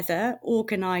together,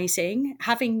 organising,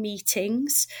 having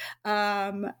meetings,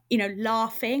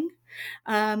 laughing,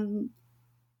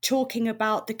 talking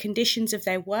about the conditions of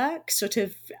their work, sort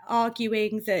of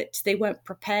arguing that they weren't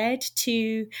prepared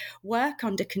to work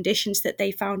under conditions that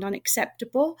they found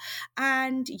unacceptable,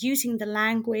 and using the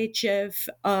language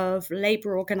of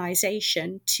labour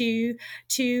organisation to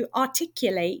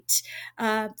articulate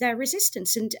their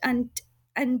resistance.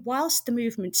 And whilst the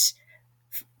movements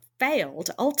failed,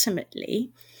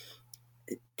 ultimately,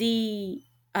 the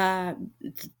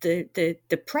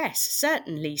press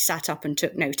certainly sat up and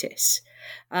took notice.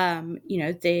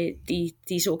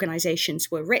 These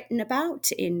organisations were written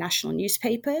about in national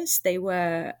newspapers. They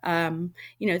were,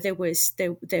 there was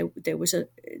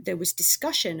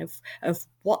discussion of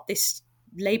what this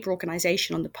labour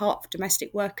organisation on the part of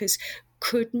domestic workers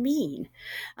could mean.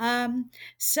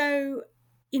 So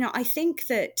I think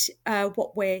that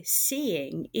what we're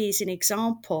seeing is an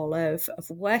example of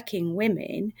working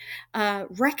women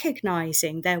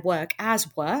recognizing their work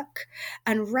as work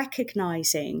and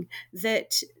recognizing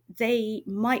that they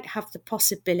might have the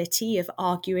possibility of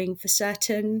arguing for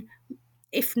certain,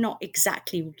 if not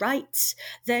exactly rights,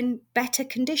 then better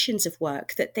conditions of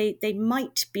work that they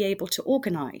might be able to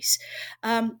organise.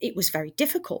 It was very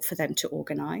difficult for them to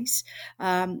organise.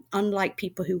 Unlike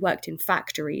people who worked in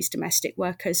factories, domestic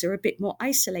workers are a bit more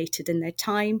isolated in their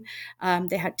time.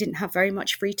 They didn't have very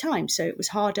much free time, so it was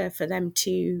harder for them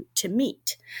to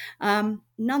meet.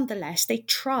 Nonetheless, they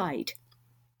tried.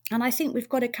 And I think we've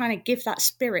got to kind of give that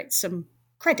spirit some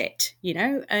credit,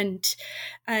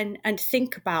 and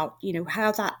think about,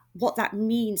 what that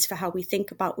means for how we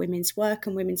think about women's work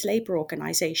and women's labour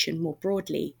organisation more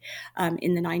broadly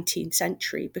in the 19th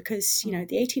century, because, the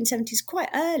 1870s is quite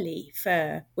early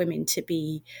for women to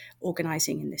be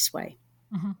organising in this way.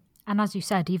 Mm-hmm. And as you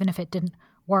said, even if it didn't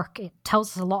work, it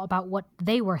tells us a lot about what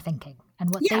they were thinking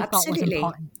and what they thought was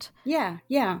important.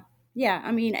 Yeah,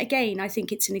 I mean, again, I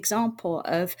think it's an example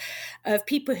of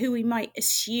people who we might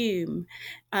assume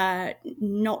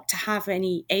not to have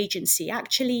any agency,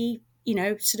 actually,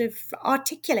 sort of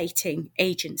articulating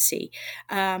agency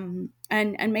and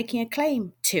making a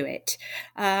claim to it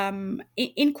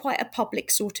in quite a public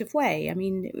sort of way. I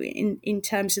mean, in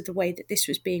terms of the way that this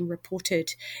was being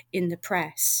reported in the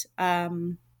press,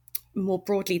 more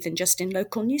broadly than just in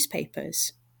local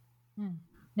newspapers.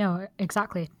 No,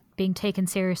 exactly. Being taken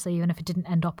seriously, even if it didn't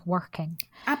end up working.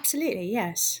 Absolutely,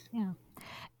 yes. Yeah.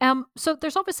 So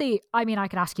there's obviously, I mean, I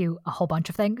could ask you a whole bunch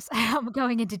of things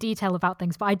going into detail about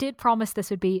things, but I did promise this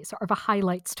would be sort of a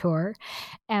highlights tour,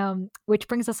 which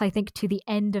brings us, I think, to the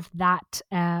end of that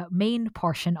main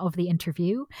portion of the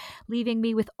interview, leaving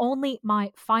me with only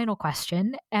my final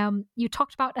question. You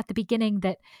talked about at the beginning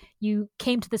that you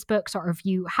came to this book, sort of,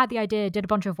 you had the idea, did a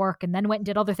bunch of work, and then went and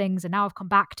did other things, and now I've come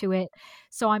back to it.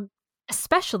 So I'm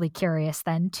especially curious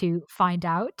then to find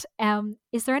out,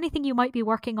 is there anything you might be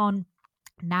working on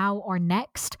now or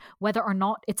next, whether or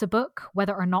not it's a book,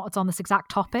 whether or not it's on this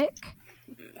exact topic?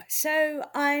 So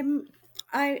I'm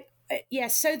not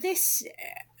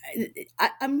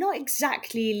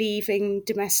exactly leaving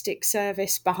domestic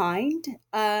service behind.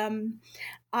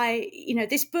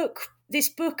 This book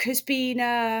has been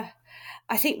I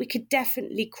think we could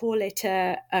definitely call it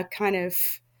a kind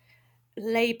of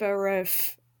labour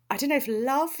of, I don't know if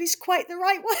love is quite the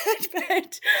right word,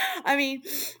 but I mean,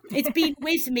 it's been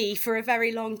with me for a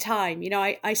very long time.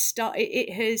 I started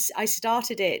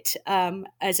it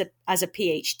as a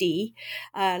PhD,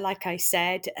 like I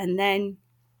said, and then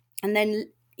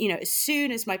as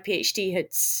soon as my PhD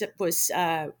was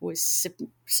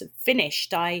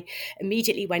finished, I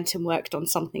immediately went and worked on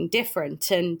something different,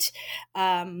 and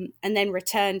then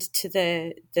returned to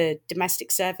the domestic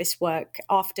service work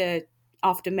after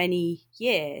many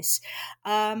years.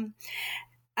 And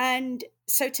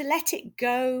so to let it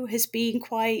go has been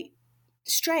quite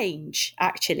strange,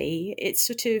 actually.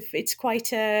 It's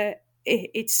quite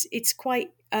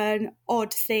an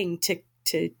odd thing to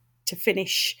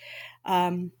finish.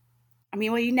 You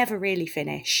never really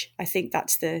finish. I think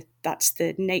that's the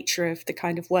nature of the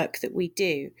kind of work that we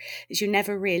do, is you're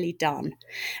never really done.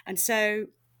 And so,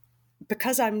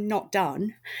 because I'm not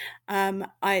done,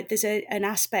 there's an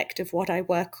aspect of what I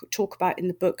talk about in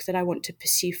the book that I want to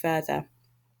pursue further,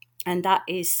 and that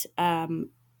is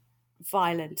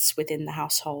violence within the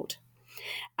household.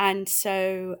 And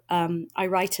so I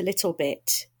write a little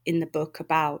bit in the book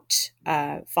about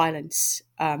violence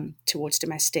towards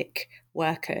domestic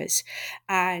workers,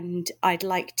 and I'd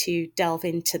like to delve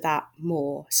into that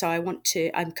more. So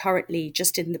I'm currently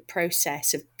just in the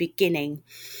process of beginning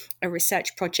a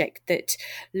research project that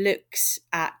looks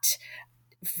at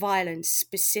violence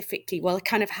specifically, well, a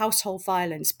kind of household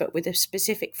violence, but with a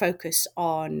specific focus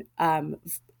on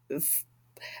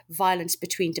violence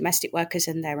between domestic workers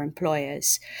and their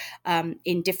employers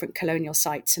in different colonial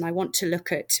sites. And I want to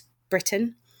look at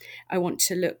Britain. I want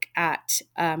to look at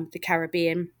the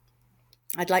Caribbean.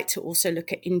 I'd like to also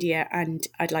look at India, and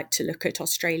I'd like to look at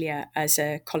Australia as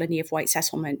a colony of white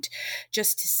settlement,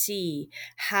 just to see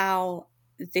how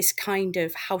this kind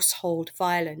of household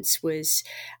violence was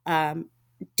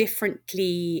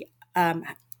differently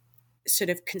sort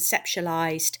of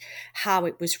conceptualized, how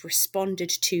it was responded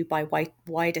to by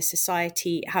wider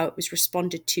society, how it was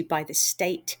responded to by the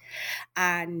state,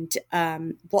 and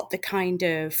what the kind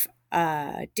of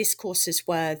discourses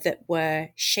were that were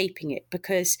shaping it,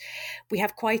 because we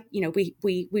have quite,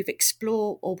 we've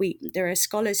explored, there are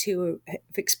scholars who have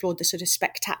explored the sort of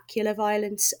spectacular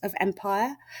violence of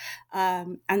empire,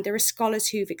 and there are scholars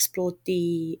who've explored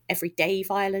the everyday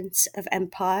violence of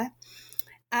empire,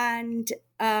 and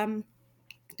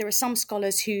there are some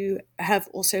scholars who have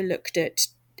also looked at,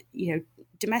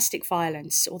 domestic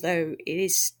violence, although it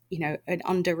is, an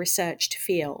under-researched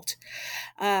field.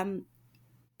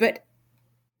 But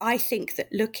I think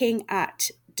that looking at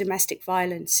domestic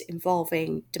violence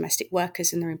involving domestic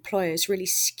workers and their employers really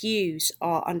skews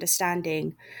our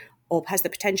understanding, or has the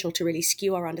potential to really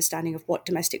skew our understanding of what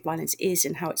domestic violence is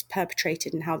and how it's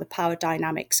perpetrated and how the power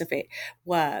dynamics of it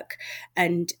work,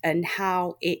 and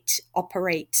how it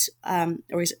operates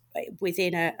or is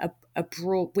within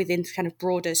within kind of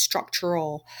broader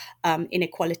structural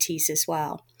inequalities as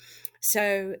well.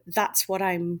 So that's what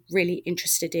I'm really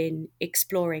interested in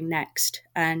exploring next.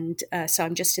 And so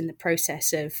I'm just in the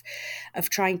process of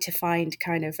trying to find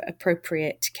kind of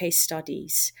appropriate case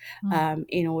studies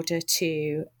in order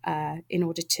to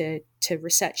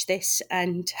research this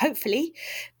and hopefully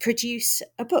produce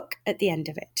a book at the end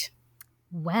of it.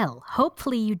 Well,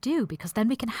 hopefully you do, because then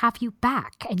we can have you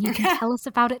back and you can tell us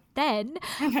about it then.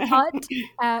 But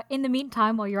in the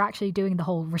meantime, while you're actually doing the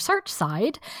whole research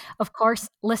side, of course,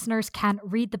 listeners can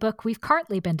read the book we've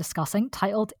currently been discussing,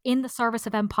 titled In the Service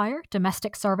of Empire,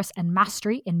 Domestic Service and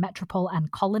Mastery in Metropole and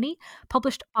Colony,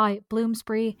 published by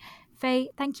Bloomsbury. Faye,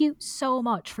 thank you so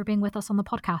much for being with us on the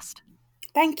podcast.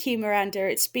 Thank you, Miranda.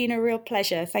 It's been a real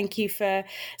pleasure. Thank you for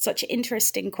such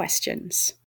interesting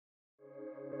questions.